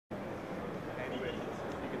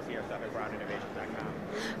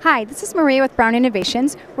Hi, this is Maria with Brown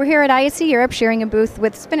Innovations. We're here at ISE Europe sharing a booth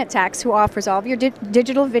with Spinitax, who offers all of your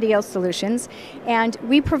digital video solutions, and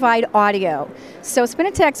we provide audio. So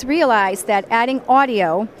Spinitax realized that adding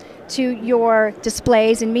audio to your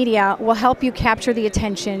displays and media will help you capture the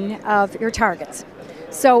attention of your targets.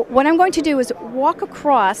 So what I'm going to do is walk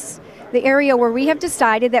across the area where we have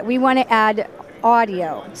decided that we want to add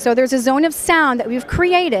audio. So there's a zone of sound that we've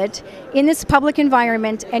created in this public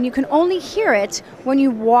environment, and you can only hear it when you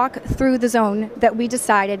walk through the zone that we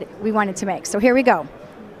decided we wanted to make. So here we go.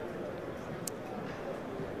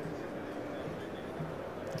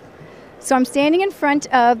 So I'm standing in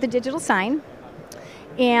front of the digital sign,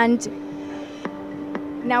 and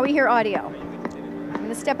now we hear audio. I'm going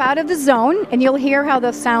to step out of the zone, and you'll hear how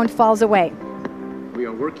the sound falls away. We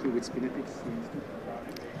are working with Spinitax.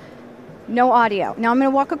 No audio. Now I'm going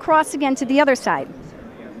to walk across again to the other side.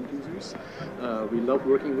 Users. We love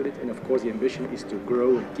working with it, and of course the ambition is to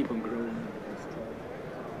grow and keep on growing.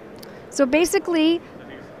 So basically,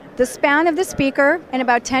 the span of the speaker and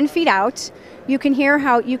about 10 feet out, you can hear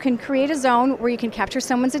how you can create a zone where you can capture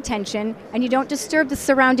someone's attention, and you don't disturb the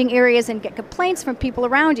surrounding areas and get complaints from people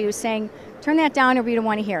around you saying, turn that down or we don't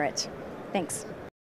want to hear it. Thanks.